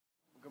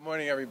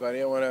morning,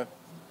 everybody. I want to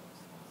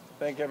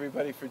thank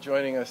everybody for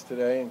joining us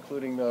today,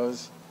 including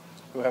those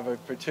who have a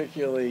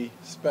particularly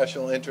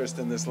special interest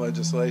in this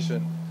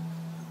legislation.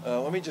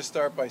 Let me just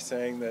start by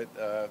saying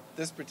that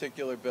this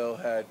particular bill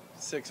had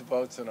 6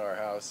 votes in our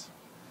House.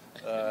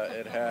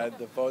 It had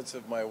the votes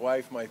of my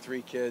wife, my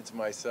 3 kids,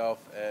 myself,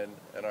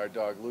 and our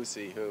dog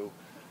Lucy, who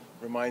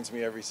reminds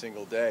me every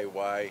single day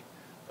why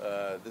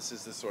this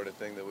is the sort of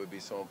thing that would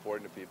be so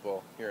important to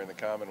people here in the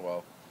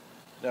Commonwealth.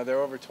 Now, there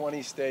are over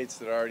 20 states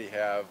that already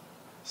have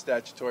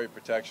statutory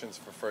protections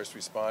for first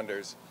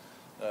responders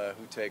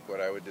who take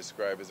what I would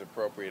describe as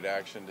appropriate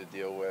action to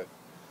deal with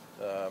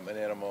an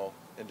animal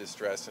in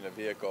distress in a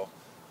vehicle.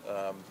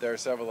 There are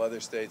several other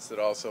states that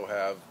also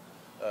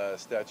have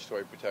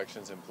statutory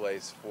protections in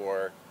place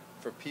for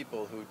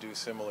people who do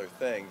similar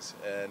things,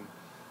 and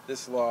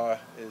this law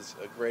is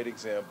a great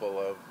example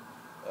of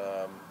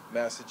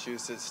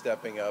Massachusetts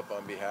stepping up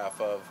on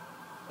behalf of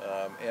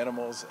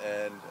animals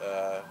and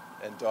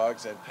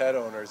dogs and pet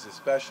owners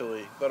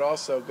especially, but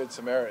also Good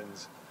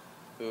Samaritans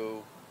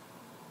who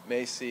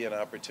may see an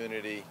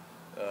opportunity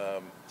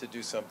to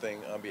do something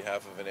on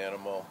behalf of an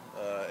animal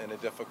in a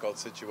difficult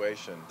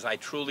situation. I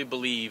truly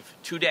believe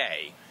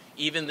today,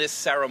 even this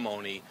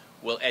ceremony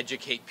will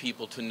educate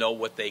people to know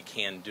what they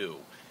can do.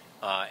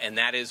 And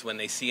that is when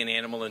they see an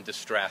animal in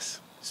distress,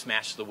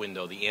 smash the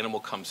window. The animal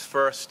comes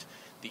first,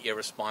 the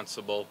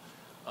irresponsible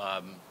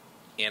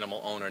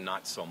animal owner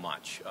not so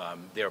much.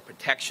 There are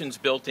protections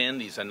built in.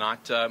 These are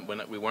not,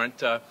 we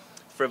weren't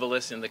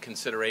frivolous in the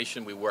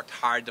consideration. We worked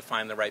hard to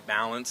find the right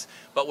balance.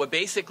 But we're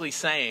basically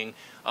saying,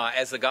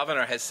 as the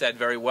governor has said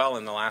very well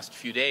in the last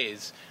few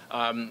days,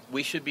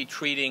 we should be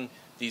treating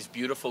these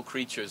beautiful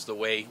creatures the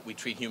way we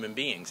treat human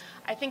beings.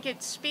 I think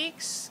it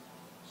speaks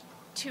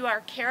to our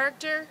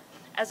character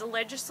as a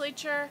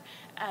legislature,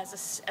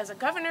 as a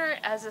governor,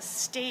 as a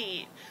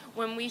state,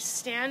 when we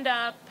stand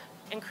up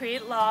and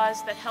create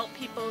laws that help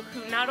people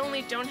who not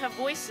only don't have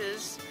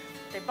voices,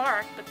 they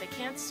bark, but they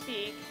can't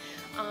speak,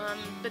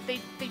 but they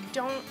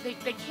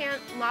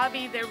can't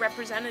lobby their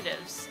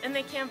representatives, and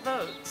they can't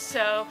vote.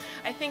 So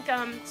I think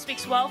it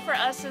speaks well for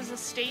us as a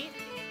state.